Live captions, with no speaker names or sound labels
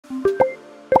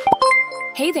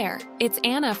Hey there, it's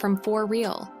Anna from For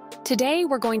Real. Today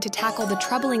we're going to tackle the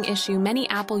troubling issue many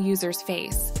Apple users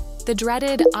face, the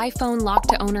dreaded iPhone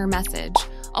lock-to-owner message,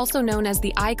 also known as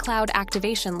the iCloud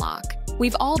activation lock.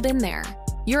 We've all been there.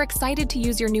 You're excited to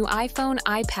use your new iPhone,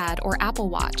 iPad, or Apple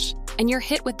Watch, and you're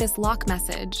hit with this lock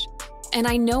message. And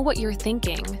I know what you're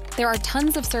thinking. There are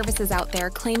tons of services out there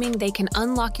claiming they can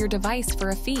unlock your device for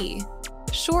a fee.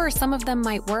 Sure, some of them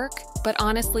might work, but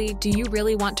honestly, do you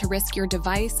really want to risk your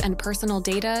device and personal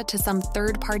data to some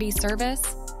third-party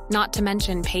service, not to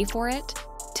mention pay for it?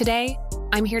 Today,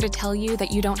 I'm here to tell you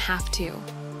that you don't have to.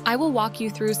 I will walk you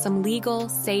through some legal,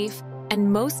 safe,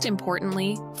 and most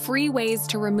importantly, free ways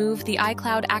to remove the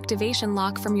iCloud activation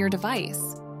lock from your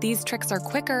device. These tricks are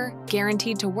quicker,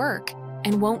 guaranteed to work,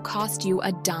 and won't cost you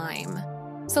a dime.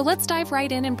 So let's dive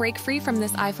right in and break free from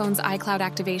this iPhone's iCloud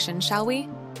activation, shall we?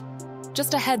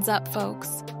 Just a heads up,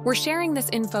 folks. We're sharing this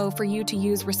info for you to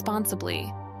use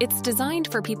responsibly. It's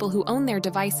designed for people who own their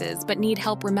devices but need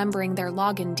help remembering their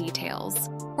login details.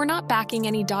 We're not backing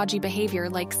any dodgy behavior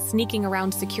like sneaking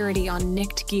around security on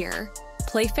nicked gear.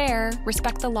 Play fair,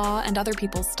 respect the law, and other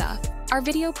people's stuff. Our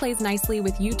video plays nicely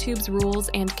with YouTube's rules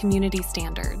and community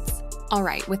standards. All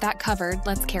right, with that covered,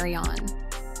 let's carry on.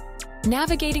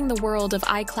 Navigating the world of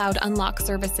iCloud unlock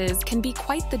services can be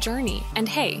quite the journey, and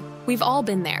hey, we've all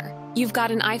been there. You've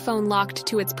got an iPhone locked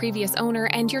to its previous owner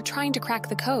and you're trying to crack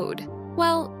the code.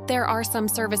 Well, there are some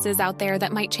services out there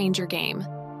that might change your game.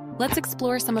 Let's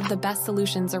explore some of the best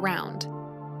solutions around.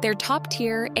 They're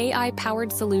top-tier,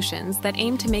 AI-powered solutions that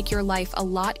aim to make your life a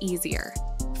lot easier.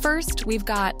 First, we've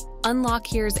got Unlock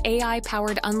Here's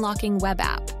AI-powered unlocking web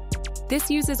app.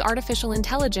 This uses artificial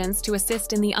intelligence to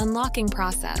assist in the unlocking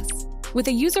process. With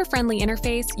a user-friendly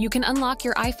interface, you can unlock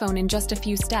your iPhone in just a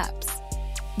few steps.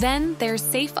 Then there's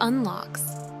Safe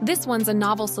Unlocks. This one's a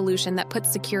novel solution that puts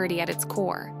security at its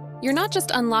core. You're not just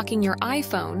unlocking your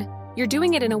iPhone, you're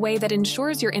doing it in a way that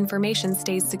ensures your information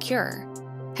stays secure.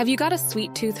 Have you got a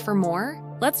sweet tooth for more?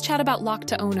 Let's chat about Lock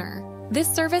to Owner.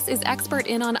 This service is expert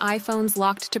in on iPhones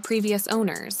locked to previous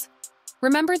owners.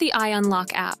 Remember the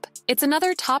iUnlock app? It's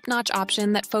another top-notch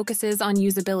option that focuses on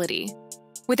usability.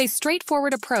 With a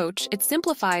straightforward approach, it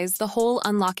simplifies the whole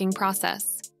unlocking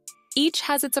process. Each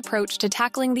has its approach to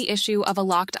tackling the issue of a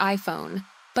locked iPhone,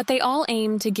 but they all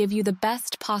aim to give you the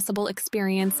best possible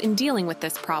experience in dealing with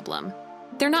this problem.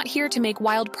 They're not here to make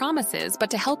wild promises,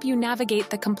 but to help you navigate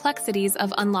the complexities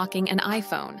of unlocking an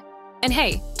iPhone. And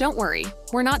hey, don't worry,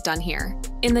 we're not done here.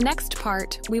 In the next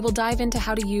part, we will dive into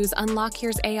how to use Unlock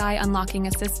Here's AI Unlocking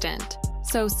Assistant,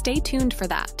 so stay tuned for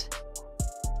that.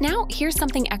 Now, here's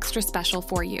something extra special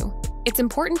for you. It's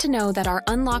important to know that our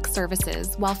unlock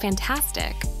services, while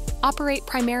fantastic, operate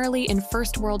primarily in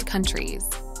first-world countries.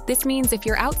 This means if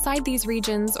you're outside these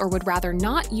regions or would rather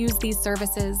not use these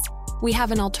services, we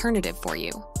have an alternative for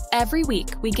you. Every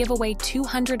week, we give away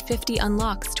 250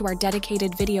 unlocks to our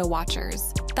dedicated video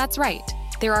watchers. That's right,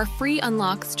 there are free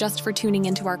unlocks just for tuning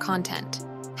into our content.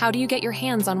 How do you get your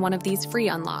hands on one of these free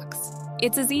unlocks?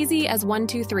 It's as easy as 1,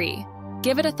 2, 3.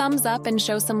 Give it a thumbs up and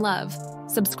show some love.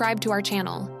 Subscribe to our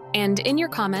channel. And in your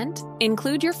comment,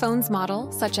 include your phone's model,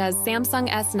 such as Samsung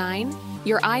S9,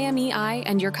 your IMEI,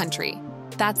 and your country.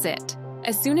 That's it.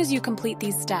 As soon as you complete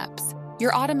these steps,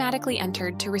 you're automatically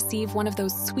entered to receive one of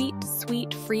those sweet,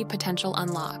 sweet free potential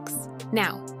unlocks.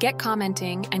 Now, get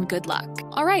commenting and good luck.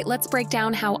 All right, let's break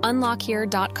down how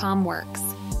unlockhere.com works.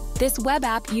 This web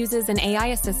app uses an AI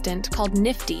assistant called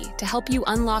Nifty to help you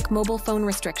unlock mobile phone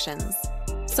restrictions.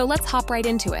 So let's hop right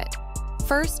into it.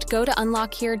 First, go to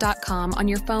unlockhere.com on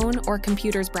your phone or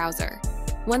computer's browser.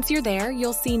 Once you're there,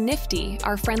 you'll see Nifty,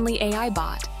 our friendly AI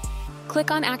bot.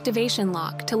 Click on Activation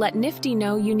Lock to let Nifty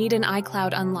know you need an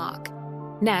iCloud unlock.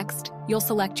 Next, you'll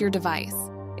select your device.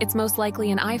 It's most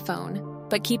likely an iPhone,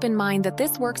 but keep in mind that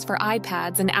this works for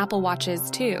iPads and Apple Watches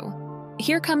too.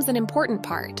 Here comes an important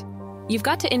part. You've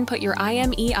got to input your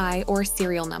IMEI or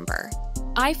serial number.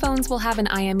 iPhones will have an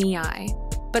IMEI,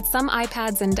 but some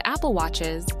iPads and Apple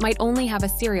Watches might only have a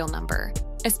serial number,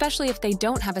 especially if they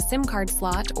don't have a SIM card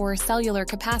slot or cellular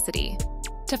capacity.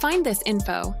 To find this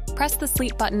info, press the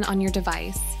sleep button on your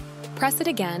device, press it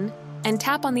again, and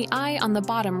tap on the I on the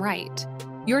bottom right.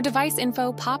 Your device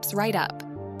info pops right up.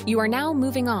 You are now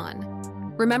moving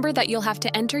on. Remember that you'll have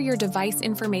to enter your device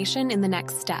information in the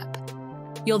next step.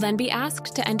 You'll then be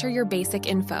asked to enter your basic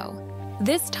info.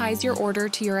 This ties your order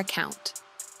to your account.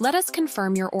 Let us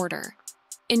confirm your order.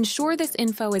 Ensure this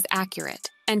info is accurate,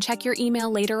 and check your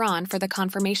email later on for the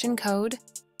confirmation code.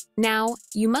 Now,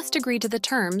 you must agree to the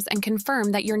terms and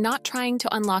confirm that you're not trying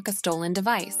to unlock a stolen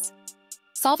device.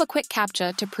 Solve a quick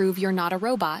CAPTCHA to prove you're not a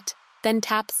robot, then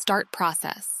tap Start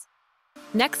Process.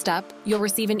 Next up, you'll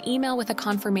receive an email with a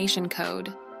confirmation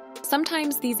code.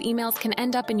 Sometimes these emails can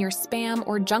end up in your spam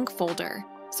or junk folder,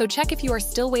 so check if you are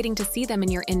still waiting to see them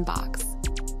in your inbox.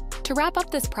 To wrap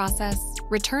up this process,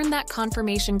 return that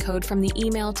confirmation code from the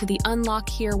email to the Unlock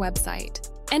Here website.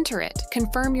 Enter it,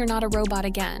 confirm you're not a robot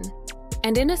again.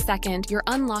 And in a second, your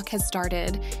unlock has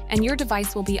started and your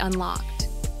device will be unlocked.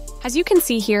 As you can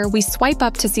see here, we swipe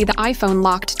up to see the iPhone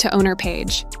locked to owner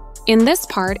page. In this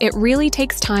part, it really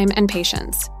takes time and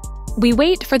patience. We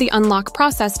wait for the unlock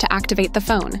process to activate the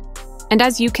phone. And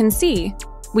as you can see,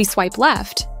 we swipe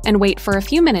left and wait for a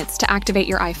few minutes to activate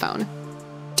your iPhone.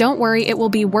 Don't worry, it will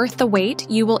be worth the wait.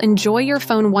 You will enjoy your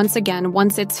phone once again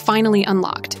once it's finally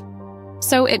unlocked.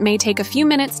 So it may take a few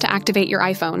minutes to activate your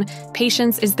iPhone.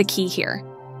 Patience is the key here.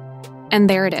 And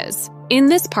there it is. In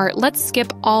this part, let's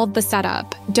skip all the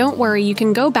setup. Don't worry, you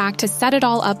can go back to set it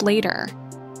all up later.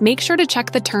 Make sure to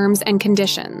check the terms and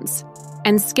conditions,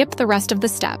 and skip the rest of the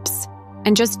steps,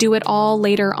 and just do it all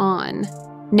later on.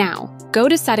 Now, go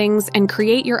to Settings and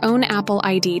create your own Apple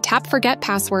ID. Tap Forget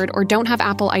Password or Don't Have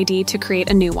Apple ID to create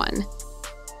a new one.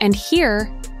 And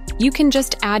here, you can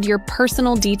just add your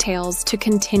personal details to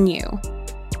continue.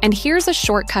 And here's a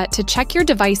shortcut to check your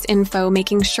device info,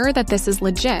 making sure that this is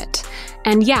legit.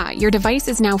 And yeah, your device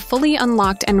is now fully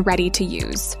unlocked and ready to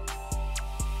use.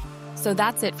 So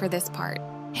that's it for this part.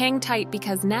 Hang tight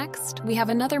because next, we have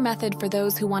another method for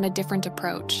those who want a different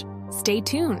approach. Stay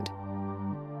tuned.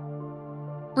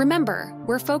 Remember,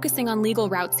 we're focusing on legal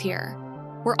routes here.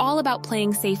 We're all about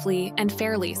playing safely and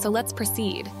fairly, so let's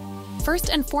proceed. First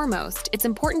and foremost, it's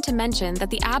important to mention that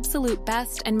the absolute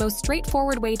best and most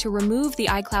straightforward way to remove the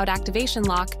iCloud activation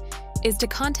lock is to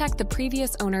contact the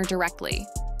previous owner directly.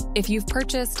 If you've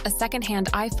purchased a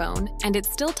second-hand iPhone and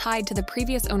it's still tied to the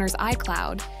previous owner's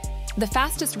iCloud, the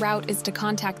fastest route is to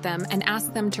contact them and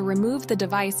ask them to remove the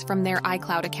device from their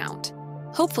iCloud account.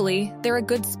 Hopefully, they're a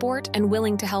good sport and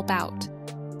willing to help out.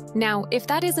 Now, if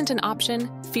that isn't an option,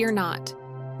 fear not.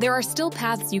 There are still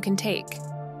paths you can take.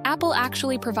 Apple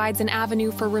actually provides an avenue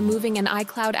for removing an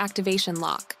iCloud activation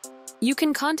lock. You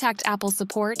can contact Apple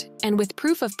support, and with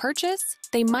proof of purchase,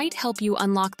 they might help you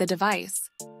unlock the device.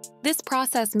 This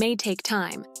process may take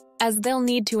time, as they'll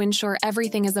need to ensure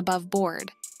everything is above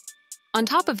board. On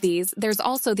top of these, there's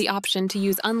also the option to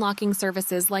use unlocking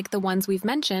services like the ones we've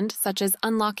mentioned, such as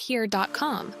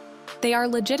unlockhere.com. They are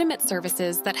legitimate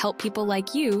services that help people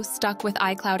like you stuck with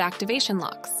iCloud activation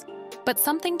locks. But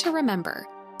something to remember,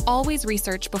 always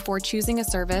research before choosing a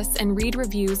service and read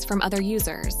reviews from other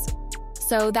users.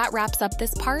 So that wraps up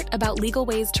this part about legal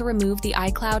ways to remove the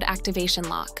iCloud activation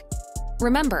lock.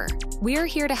 Remember, we're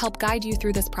here to help guide you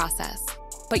through this process,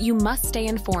 but you must stay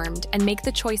informed and make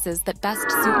the choices that best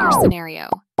suit your scenario.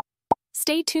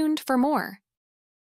 Stay tuned for more.